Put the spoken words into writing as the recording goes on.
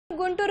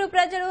గుంటూరు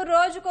ప్రజలు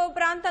రోజుకో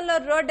ప్రాంతంలో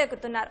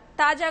రోడ్డెక్కుతున్నారు.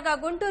 తాజాగా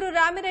గుంటూరు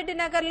రామిరెడ్డి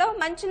నగర్ లో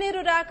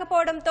మంచినీరు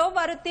రాకపోవడంతో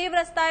వారు తీవ్ర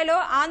స్థాయిలో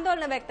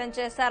ఆందోళన వ్యక్తం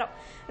చేశారు.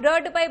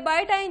 రోడ్డుపై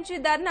బైఠాయించి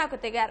ధర్నాకు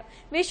దిగారు.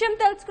 విషయం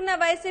తెలుసుకున్న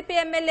వైసీపీ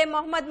ఎమ్మెల్యే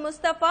మొహమ్మద్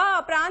ముస్తఫా ఆ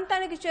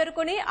ప్రాంతానికి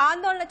చేరుకుని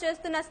ఆందోళన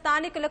చేస్తున్న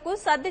స్థానికులకు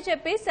సర్ది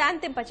చెప్పి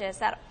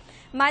శాంతింపచేశారు.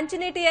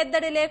 మంచినీటి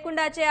ఎద్దడి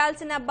లేకుండా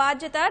చేయాల్సిన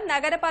బాధ్యత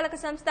నగరపాలక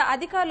సంస్థ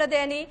అధికారులదే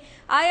అని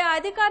ఆయా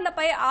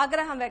అధికారులపై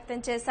ఆగ్రహం వ్యక్తం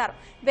చేశారు.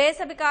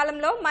 వేసవి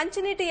కాలంలో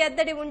మంచినీటి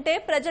ఎద్దడి ఉంటే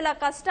ప్రజల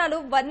కష్టాలు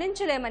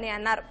వర్ణించలేమని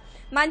అన్నారు.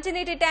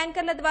 మంచినీటి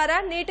ట్యాంకర్ల ద్వారా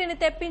నీటిని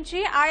తెప్పించి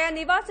ఆయా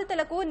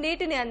నివాసితులకు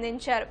నీటిని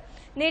అందించారు.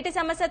 నీటి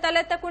సమస్య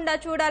తలెత్తకుండా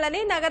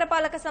చూడాలని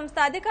నగరపాలక సంస్థ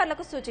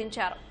అధికారులకు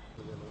సూచించారు.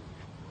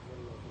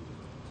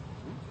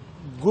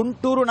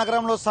 గుంటూరు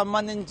నగరంలో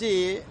సంబంధించి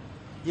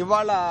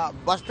ఇవాళ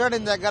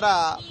బస్టాండ్ దగ్గర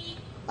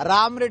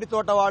రామిరెడ్డి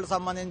తోట వాళ్ళు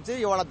సంబంధించి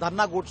ఇవాళ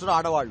ధర్నా కూర్చున్న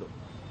ఆడవాళ్లు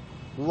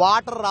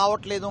వాటర్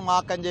రావట్లేదు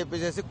మాకని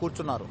చెప్పేసి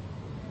కూర్చున్నారు.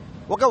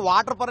 ఒక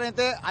వాటర్ పని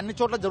అయితే అన్ని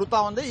చోట్ల జరుగుతూ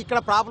ఉంది. ఇక్కడ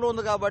ప్రాబ్లం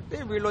ఉంది కాబట్టి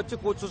వీళ్ళు వచ్చి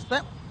కూర్చుస్తే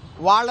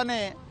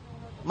వాళ్ళని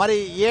మరి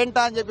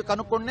ఏంటా అని చెప్పి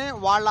కనుక్కొని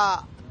వాళ్ళ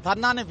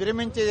ధర్నాన్ని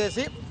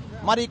విరమించేసి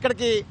మరి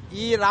ఇక్కడికి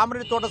ఈ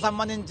రామిరెడ్డి తోట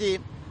సంబంధించి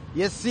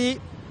ఎస్సీ,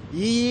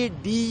 ఈఈ,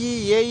 డిఈ,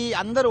 ఏఈ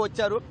అందరూ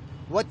వచ్చారు.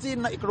 వచ్చి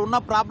ఇక్కడ ఉన్న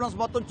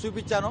ప్రాబ్లమ్స్ మొత్తం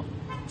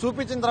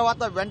చూపించిన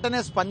తర్వాత వెంటనే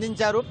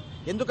స్పందించారు.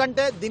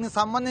 ఎందుకంటే దీనికి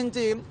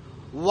సంబంధించి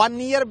 1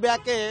 year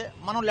బ్యాకే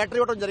మనం లెటర్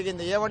ఇవ్వడం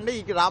జరిగింది. ఏమండి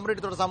ఈ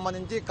రామిరెడ్డి తోట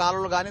సంబంధించి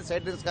కాలువలు కానీ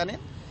సైడ్స్ కానీ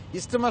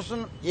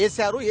ఎస్టిమేషన్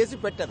వేసి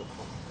పెట్టారు.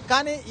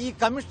 కానీ ఈ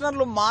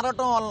కమిషనర్లు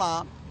మారటం వలన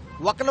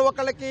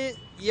ఒకళ్ళకి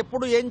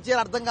ఎప్పుడు ఏం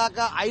చేయాలో అర్థం కాక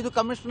 5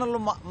 కమిషనర్లు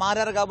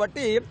మారారు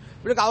కాబట్టి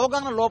వీళ్ళకి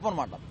అవగాహన లోపం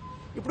అన్నమాట.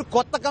 ఇప్పుడు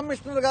కొత్త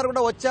కమిషనర్ గారు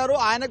కూడా వచ్చారు.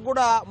 ఆయనకు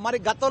కూడా మరి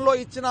గతంలో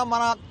ఇచ్చిన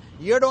మన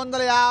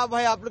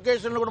 750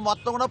 అప్లికేషన్లు కూడా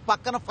మొత్తం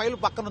కూడా ఫైల్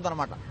పక్కన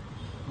ఉందన్నమాట.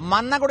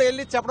 మొన్న కూడా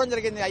వెళ్ళి చెప్పడం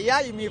జరిగింది, అయ్యా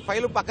మీ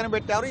ఫైలు పక్కన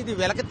పెట్టారు, ఇది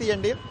వెలకి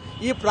తీయండి,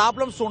 ఈ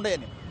ప్రాబ్లమ్స్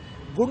ఉండేయని.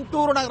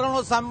 గుంటూరు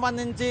నగరంలో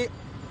సంబంధించి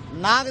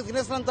నాకు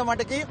తెలిసినంత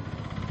మటుకి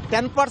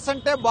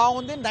 10%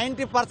 బాగుంది,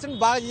 90%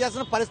 బాగా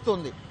చేయాల్సిన పరిస్థితి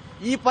ఉంది.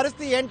 ఈ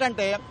పరిస్థితి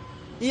ఏంటంటే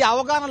ఈ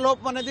అవగాహన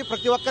లోపం అనేది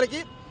ప్రతి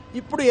ఒక్కరికి.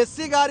 ఇప్పుడు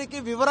ఎస్సీ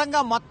గారికి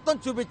వివరంగా మొత్తం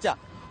చూపించా.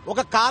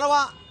 ఒక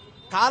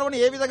కాలువని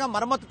ఏ విధంగా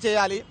మరమ్మతు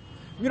చేయాలి,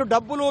 మీరు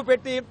డబ్బులు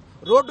పెట్టి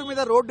రోడ్డు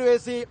మీద రోడ్డు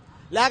వేసి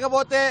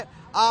లేకపోతే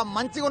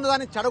మంచిగా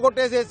ఉన్నదాన్ని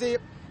చెడగొట్టేసేసి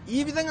ఈ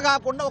విధంగా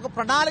కాకుండా ఒక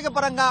ప్రణాళిక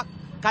పరంగా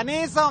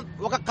కనీసం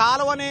ఒక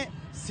కాలువని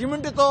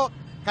సిమెంట్తో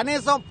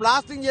కనీసం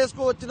ప్లాస్టింగ్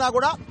చేసుకువచ్చినా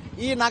కూడా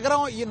ఈ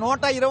నగరం ఈ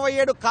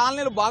 127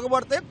 కాలనీలు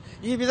బాగుపడితే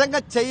ఈ విధంగా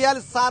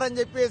చెయ్యాలి సార్ అని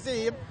చెప్పేసి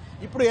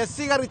ఇప్పుడు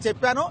ఎస్సీ గారికి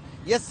చెప్పాను.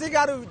 ఎస్సీ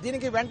గారు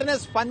దీనికి వెంటనే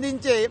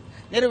స్పందించి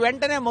నేను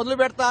వెంటనే మొదలు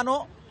పెడతాను,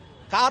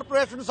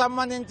 కార్పొరేషన్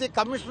సంబంధించి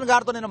కమిషనర్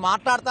గారితో నేను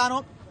మాట్లాడతాను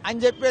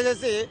అని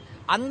చెప్పేసి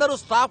అందరూ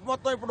స్టాఫ్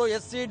మొత్తం ఇప్పుడు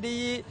ఎస్సీ,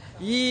 డిఈ,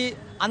 ఈ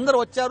అందరూ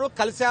వచ్చారు,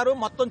 కలిశారు,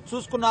 మొత్తం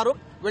చూసుకున్నారు,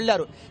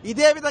 వెళ్లారు.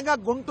 ఇదే విధంగా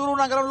గుంటూరు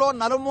నగరంలో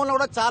నలుమూలలో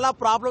కూడా చాలా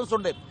ప్రాబ్లమ్స్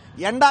ఉండే.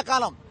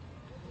 ఎండాకాలం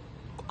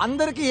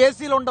అందరికీ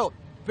ఏసీలు ఉండవు.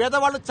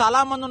 పేదవాళ్లు చాలా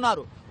మంది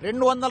ఉన్నారు.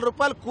 200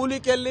 రూపాయలు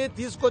కూలీకి వెళ్లి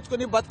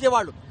తీసుకొచ్చుకుని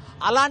బతికేవాళ్లు.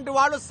 అలాంటి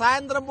వాళ్ళు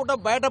సాయంత్రం పూట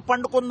బయట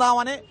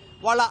పండుకుందామని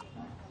వాళ్ళ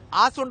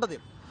ఆశ ఉంటది.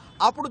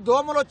 అప్పుడు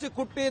దోమలు వచ్చి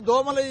కుట్టి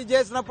దోమలు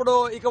చేసినప్పుడు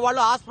ఇక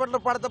వాళ్ళు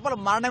హాస్పిటల్ పడితే తప్ప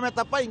మరణమే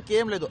తప్ప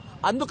ఇంకేం లేదు.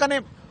 అందుకని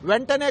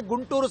వెంటనే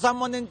గుంటూరు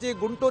సంబంధించి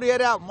గుంటూరు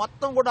ఏరియా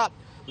మొత్తం కూడా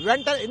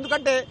వెంటనే,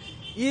 ఎందుకంటే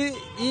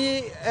ఈ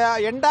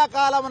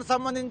ఎండాకాలం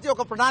సంబంధించి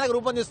ఒక ప్రణాళిక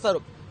రూపొందిస్తారు.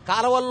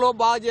 కాలువల్లో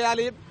బాగు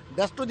చేయాలి,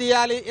 డస్ట్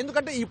తీయాలి.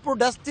 ఎందుకంటే ఇప్పుడు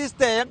డస్ట్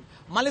తీస్తే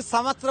మళ్ళీ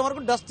సంవత్సరం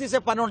వరకు డస్ట్ తీసే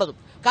పని ఉండదు.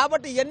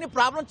 కాబట్టి ఇవన్నీ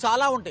ప్రాబ్లం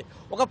చాలా ఉంటాయి.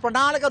 ఒక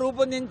ప్రణాళిక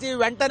రూపొందించి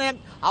వెంటనే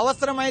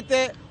అవసరమైతే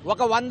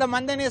ఒక 100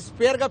 మందిని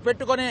స్పేర్ గా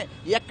పెట్టుకుని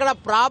ఎక్కడ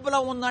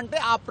ప్రాబ్లం ఉందంటే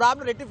ఆ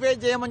ప్రాబ్లం రెక్టిఫై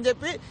చేయమని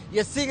చెప్పి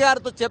ఎస్సీ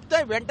గారితో చెప్తే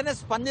వెంటనే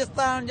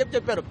స్పందిస్తానని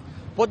చెప్పారు.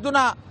 పొద్దున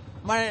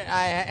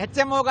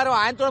హెచ్ఎంఓ గారు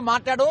ఆయనతో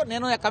మాట్లాడు,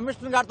 నేను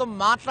కమిషనర్ గారితో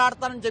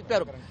మాట్లాడతానని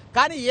చెప్పారు.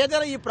 కానీ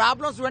ఏదైనా ఈ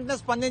ప్రాబ్లమ్స్ వెంటనే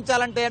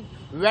స్పందించాలంటే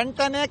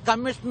వెంటనే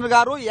కమిషనర్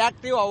గారు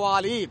యాక్టివ్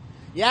అవ్వాలి.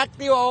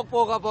 యాక్టివ్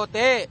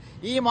అవ్వకపోతే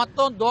ఈ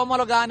మొత్తం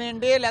దోమలు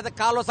కానివ్వండి లేదా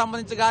కాలువ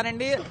సంబంధించి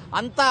కానివ్వండి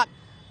అంతా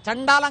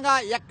చండాలంగా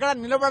ఎక్కడ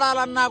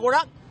నిలబడాలన్నా కూడా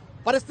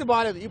పరిస్థితి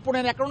బాగాలేదు. ఇప్పుడు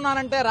నేను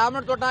ఎక్కడున్నానంటే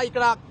రామిరెడ్డి తోట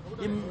ఇక్కడ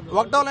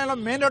 1వ లైన్లో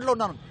మెయిన్ రోడ్లో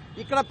ఉన్నాను.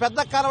 ఇక్కడ పెద్ద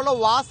కాలువలో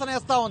వాసన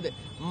వేస్తా ఉంది,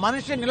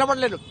 మనిషి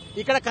నిలబడలేదు.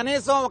 ఇక్కడ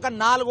కనీసం ఒక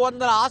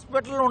 400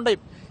 హాస్పిటల్ ఉన్నాయి.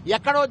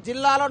 ఎక్కడో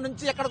జిల్లాలో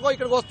నుంచి ఎక్కడికో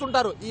ఇక్కడికి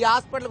వస్తుంటారు. ఈ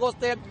హాస్పిటల్కి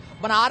వస్తే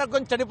మన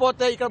ఆరోగ్యం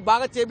చెడిపోతే ఇక్కడ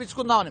బాగా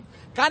చేపించుకుందామని.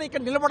 కానీ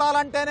ఇక్కడ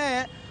నిలబడాలంటేనే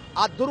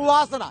ఆ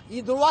దుర్వాసన, ఈ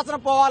దుర్వాసన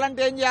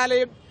పోవాలంటే ఏం చేయాలి?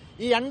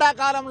 ఈ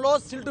ఎండాకాలంలో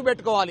సిల్టు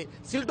పెట్టుకోవాలి.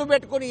 సిల్టు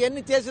పెట్టుకుని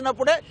ఎన్ని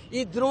చేసినప్పుడే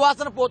ఈ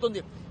దుర్వాసన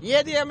పోతుంది.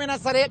 ఏది ఏమైనా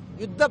సరే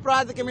యుద్ధ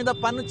ప్రాతిపదిక మీద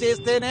పనులు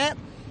చేస్తేనే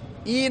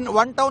ఈ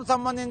 1 టౌన్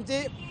సంబంధించి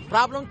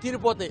ప్రాబ్లం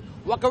తీరిపోతాయి.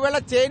 ఒకవేళ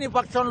చేయని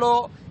పక్షంలో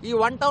ఈ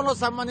 1 టౌన్ లో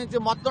సంబంధించి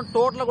మొత్తం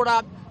టోటల్ కూడా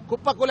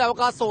కుప్పకూలే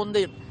అవకాశం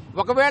ఉంది.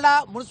 ఒకవేళ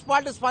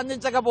మున్సిపాలిటీ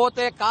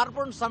స్పందించకపోతే,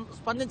 కార్పొరేషన్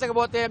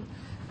స్పందించకపోతే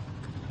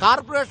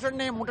కార్పొరేషన్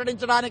ని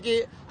ముట్టడించడానికి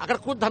అక్కడ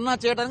ధర్నా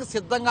చేయడానికి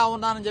సిద్ధంగా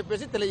ఉన్నానని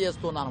చెప్పేసి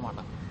తెలియజేస్తున్నాను అన్నమాట.